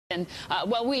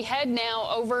Well, we head now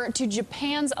over to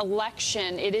Japan's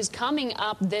election. It is coming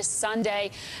up this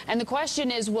Sunday. And the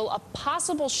question is, will a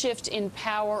possible shift in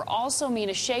power also mean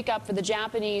a shakeup for the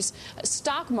Japanese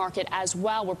stock market as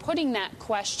well? We're putting that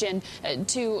question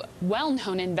to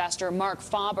well-known investor Marc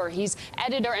Faber. He's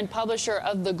editor and publisher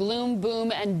of the Gloom,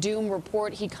 Boom, and Doom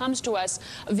report. He comes to us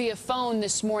via phone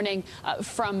this morning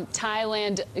from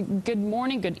Thailand. Good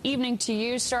morning, good evening to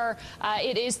you, sir.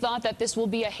 It is thought that this will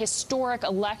be a historic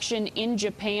election in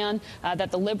Japan,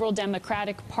 that the Liberal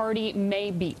Democratic Party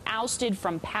may be ousted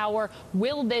from power.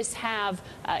 Will this have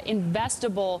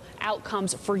investable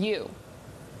outcomes for you?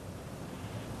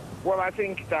 Well, I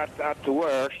think that at the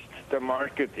worst, the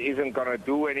market isn't going to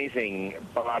do anything.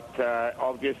 But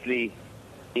obviously,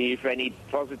 if any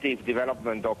positive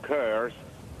development occurs,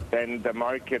 then the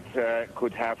market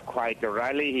could have quite a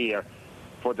rally here,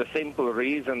 for the simple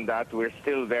reason that we're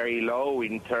still very low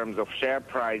in terms of share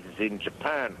prices in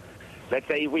Japan. Let's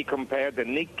say if we compare the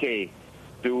Nikkei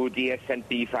to the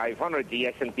S&P 500, the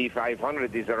S&P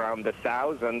 500 is around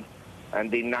 1,000,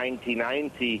 and in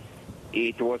 1990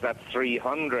 it was at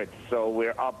 300, so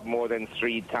we're up more than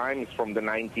 3 times from the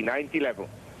 1990 level.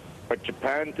 But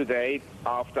Japan today,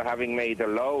 after having made a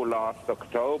low last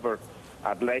October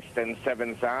at less than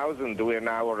 7,000, we're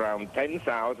now around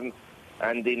 10,000.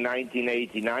 And in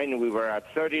 1989, we were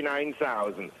at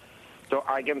 39,000. So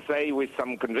I can say with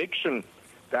some conviction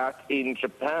that in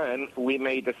Japan, we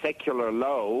made a secular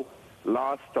low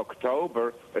last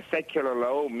October, a secular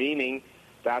low meaning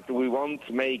that we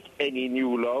won't make any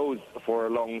new lows for a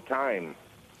long time.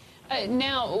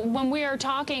 Now, when we are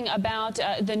talking about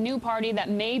the new party that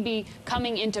may be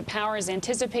coming into power, is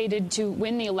anticipated to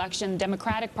win the election,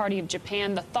 Democratic Party of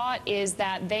Japan, the thought is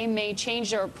that they may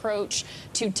change their approach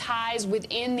to ties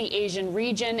within the Asian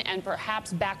region and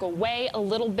perhaps back away a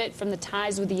little bit from the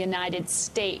ties with the United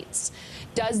States.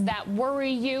 Does that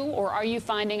worry you, or are you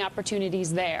finding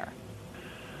opportunities there?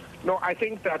 No, I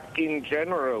think that in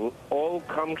general, all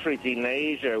countries in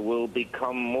Asia will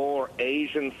become more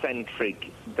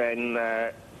Asian-centric than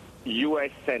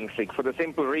U.S.-centric, for the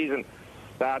simple reason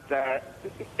that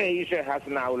Asia has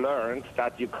now learned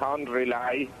that you can't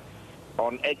rely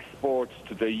on exports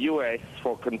to the U.S.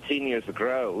 for continuous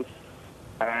growth,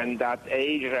 and that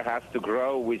Asia has to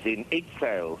grow within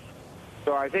itself.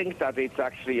 So I think that it's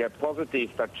actually a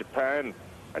positive that Japan,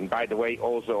 and by the way,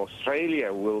 also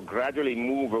Australia, will gradually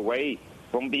move away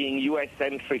from being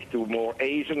U.S.-centric to more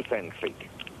Asian-centric.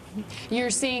 You're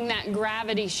seeing that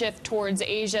gravity shift towards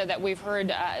Asia that we've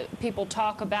heard people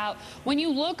talk about. When you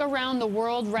look around the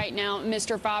world right now,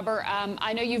 Mr. Faber,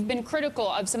 I know you've been critical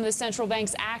of some of the central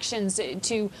bank's actions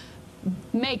to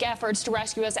make efforts to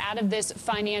rescue us out of this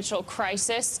financial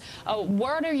crisis.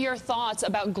 What are your thoughts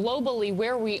about globally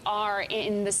where we are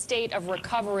in the state of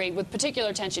recovery, with particular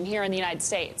attention here in the United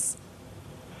States?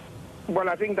 Well,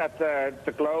 I think that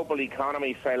the global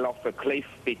economy fell off a cliff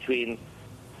between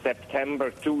September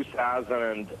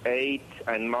 2008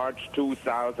 and March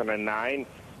 2009.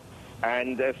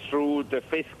 And through the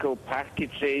fiscal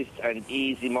packages and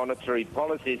easy monetary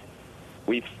policies,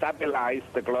 we've stabilized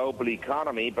the global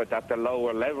economy, but at a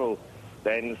lower level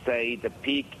than, say, the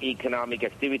peak economic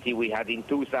activity we had in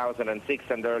 2006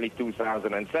 and early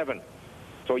 2007.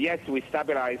 So yes, we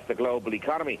stabilized the global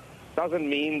economy. Doesn't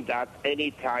mean that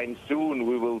anytime soon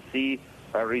we will see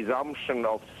a resumption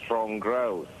of strong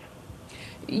growth.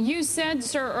 You said,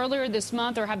 sir, earlier this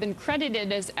month, or have been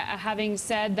credited as having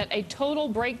said, that a total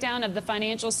breakdown of the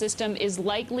financial system is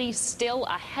likely still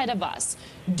ahead of us.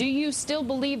 Do you still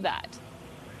believe that?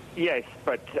 Yes,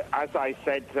 but as I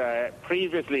said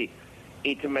previously,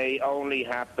 it may only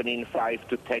happen in 5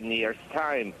 to 10 years'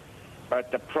 time.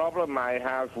 But the problem I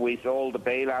have with all the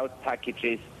bailout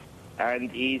packages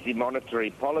and easy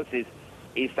monetary policies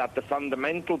is that the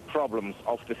fundamental problems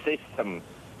of the system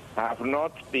have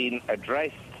not been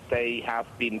addressed. They have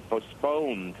been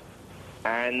postponed.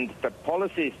 And the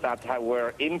policies that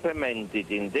were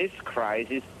implemented in this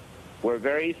crisis were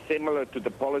very similar to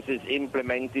the policies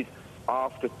implemented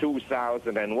after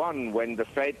 2001, when the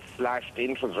Fed slashed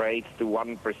interest rates to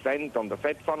 1% on the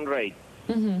Fed fund rate.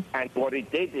 And what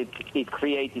it did, it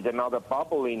created another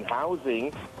bubble in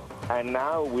housing, and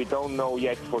now we don't know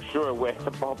yet for sure where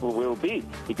the bubble will be.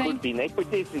 It could be in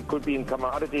equities, it could be in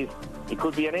commodities, it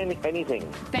could be in anything.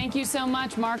 Thank you so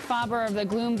much, Marc Faber of the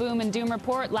Gloom, Boom, and Doom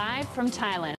report, live from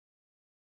Thailand.